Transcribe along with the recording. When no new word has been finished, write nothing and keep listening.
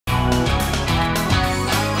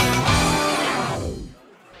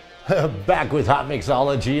Back with Hot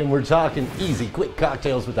Mixology, and we're talking easy, quick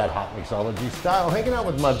cocktails with that Hot Mixology style. Hanging out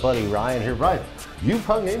with my buddy Ryan here. Ryan, you've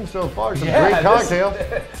hung in so far, some great cocktails.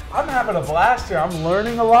 I'm having a blast here. I'm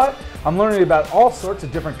learning a lot. I'm learning about all sorts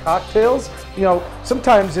of different cocktails. You know,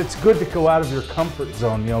 sometimes it's good to go out of your comfort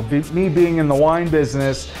zone. You know, me being in the wine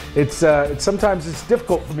business, sometimes it's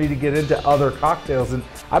difficult for me to get into other cocktails, and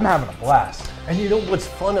I'm having a blast. And you know what's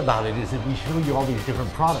fun about it is that we show you all these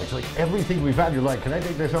different products. Like everything we've had, you're like, can I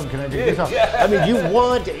take this home? Can I take this home? I mean, you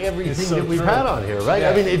want everything that we've had on here, right?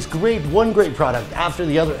 Yeah. I mean, it's great, one great product after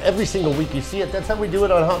the other. Every single week you see it. That's how we do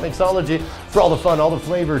it on Hot Mixology. For all the fun, all the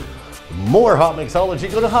flavors, more Hot Mixology.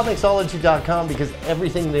 Go to hotmixology.com because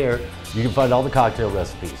everything there, you can find all the cocktail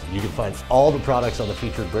recipes. You can find all the products on the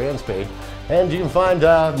featured brands page. And you can find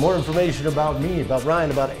more information about me, about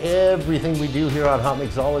Ryan, about everything we do here on Hot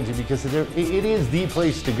Mixology because it is the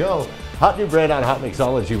place to go. Hot new brand on Hot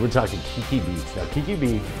Mixology, we're talking Key Beach. Now Key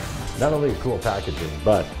Beach, not only a cool packaging,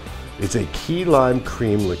 but it's a Key Lime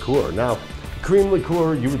Cream Liqueur. Now, cream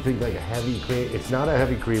liqueur, you would think like a heavy cream. It's not a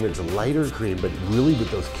heavy cream, it's a lighter cream, but really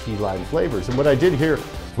with those key lime flavors. And what I did here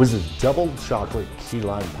was a double chocolate key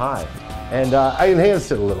lime pie. And I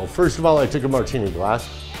enhanced it a little. First of all, I took a martini glass.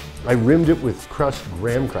 I rimmed it with crushed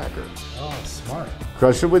graham cracker. Oh, smart.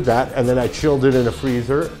 Crushed it with that, and then I chilled it in a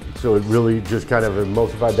freezer, so it really just kind of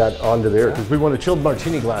emulsified that onto there, because we want a chilled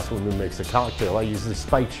martini glass when we mix a cocktail. I use this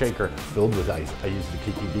spiked shaker filled with ice. I use the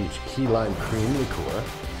Key Beach Key Lime Cream Liqueur,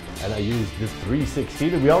 and I use this 360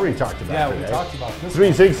 that we already talked about today. Yeah, we talked about this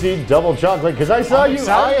 360 one. Double chocolate, because I saw you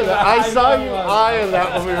eyeing that. I saw you eyeing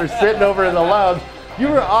that when we were sitting over in the lounge. You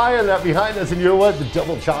were eyeing that behind us, and you know what? The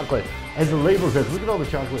double chocolate. As the label says, look at all the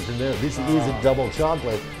chocolates in there. This is a double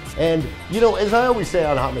chocolate. And, you know, as I always say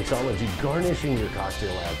on Hot Mixology, garnishing your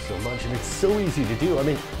cocktail adds so much, and it's so easy to do. I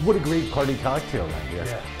mean, what a great party cocktail right here.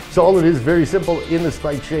 Yeah. So all it is, very simple, in the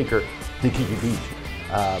spiked shaker, the Key Beach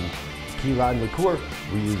Key Lime Liqueur.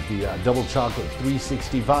 We use the double chocolate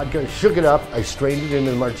 360 vodka, shook it up, I strained it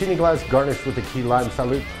into the martini glass, garnished with the Key Lime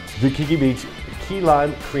Salute, the Key Beach Key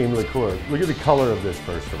Lime Cream Liqueur. Look at the color of this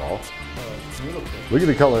first of all. Look at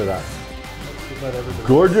the color of that.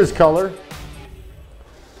 Gorgeous color.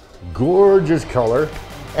 Gorgeous color.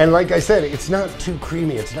 And like I said, it's not too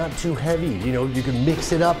creamy, it's not too heavy. You know, you can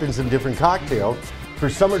mix it up in some different cocktails for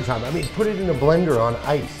summertime. I mean, put it in a blender on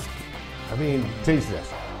ice. I mean, taste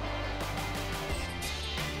this.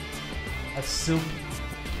 That's silky.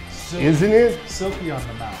 Isn't it? Silky on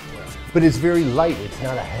the mouth. Yeah. But it's very light. It's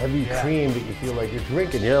not a heavy cream that you feel like you're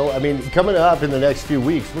drinking. You know, I mean, coming up in the next few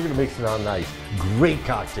weeks, we're gonna mix it on nice. Great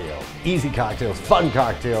cocktails, easy cocktails, fun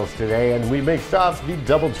cocktails today. And we mixed up the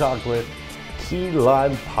double chocolate key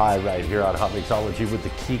lime pie right here on Hot Mixology with the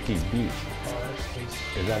Key Beach.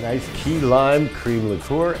 Is that nice? Key Lime Cream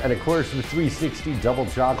Liqueur. And of course, the 360 double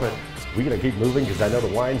chocolate. We're gonna keep moving because I know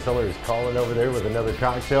the wine cellar is calling over there with another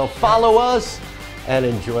cocktail. Follow us and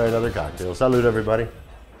enjoy another cocktail. Salute, everybody.